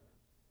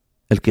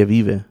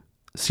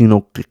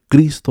 sino que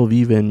Cristo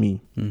vive en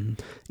mí. Uh-huh.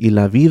 Y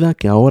la vida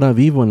que ahora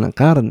vivo en la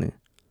carne,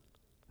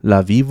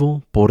 la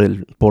vivo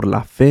por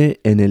la fe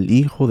en el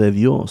Hijo de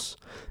Dios,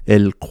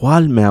 el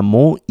cual me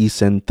amó y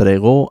se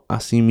entregó a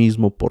sí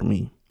mismo por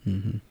mí.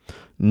 Uh-huh.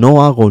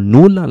 No hago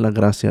nula la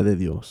gracia de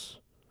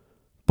Dios,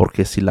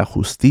 porque si la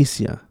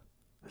justicia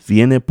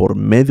viene por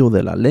medio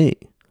de la ley,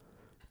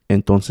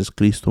 entonces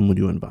Cristo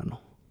murió en vano.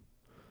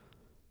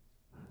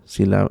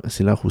 Si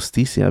la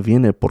justicia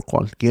viene por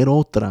cualquier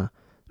otra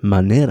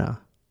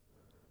manera,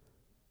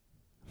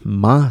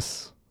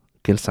 más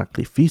que el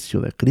sacrificio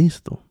de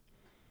Cristo,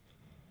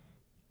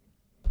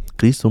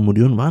 Cristo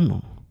murió en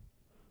vano.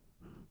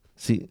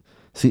 Si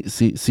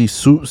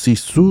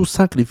su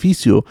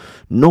sacrificio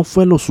no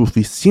fue lo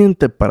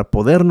suficiente para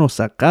poder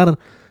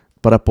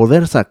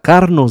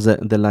sacarnos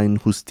de la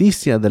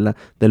injusticia,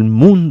 del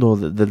mundo,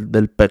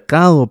 del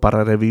pecado,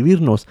 para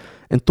revivirnos,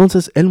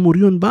 entonces Él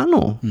murió en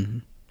vano.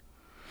 Uh-huh.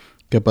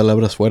 Qué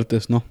palabras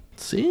fuertes, ¿no?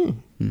 Sí.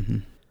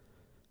 Uh-huh.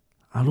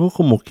 Algo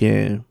como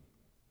que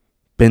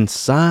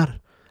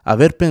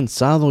haber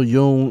pensado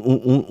yo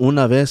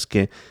una vez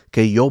que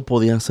yo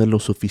podía ser lo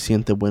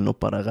suficiente bueno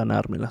para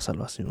ganarme la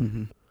salvación.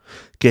 Uh-huh.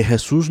 Que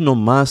Jesús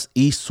nomás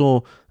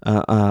hizo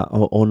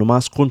o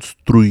nomás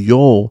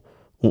construyó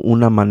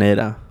una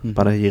manera uh-huh.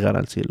 para llegar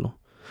al cielo.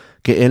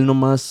 Que Él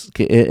nomás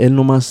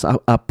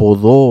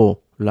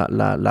apodó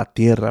la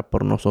tierra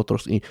por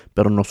nosotros,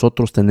 pero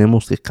nosotros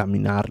tenemos que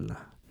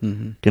caminarla.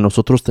 Uh-huh. Que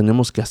nosotros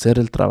tenemos que hacer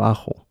el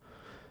trabajo.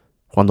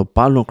 Cuando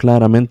Pablo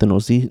claramente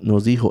nos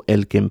dijo,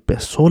 el que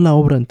empezó la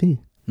obra en ti,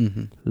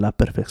 uh-huh. la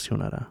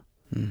perfeccionará.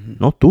 Uh-huh.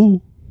 No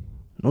tú,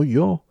 no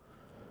yo.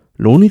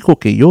 Lo único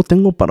que yo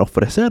tengo para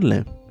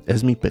ofrecerle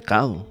es mi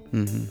pecado.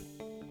 Uh-huh.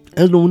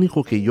 Es lo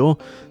único que yo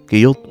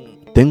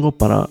tengo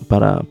para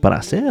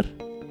hacer.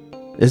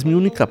 Es mi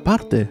única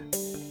parte.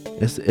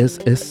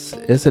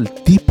 Es el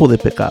tipo de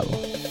pecado.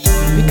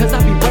 Because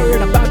I be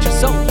worried about your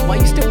soul. Why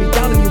you still be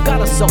down and you got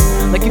a soul?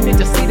 Like you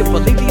intercede to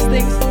believe these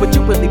things, but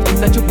you believe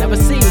things that you've never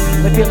seen.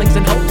 Like feelings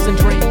and hopes and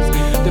dreams,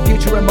 the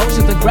future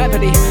emotions and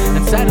gravity.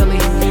 And sadly,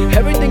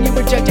 everything you're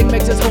rejecting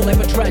makes this whole life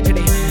a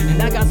tragedy.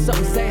 And I got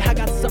something to say, I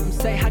got something to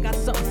say, I got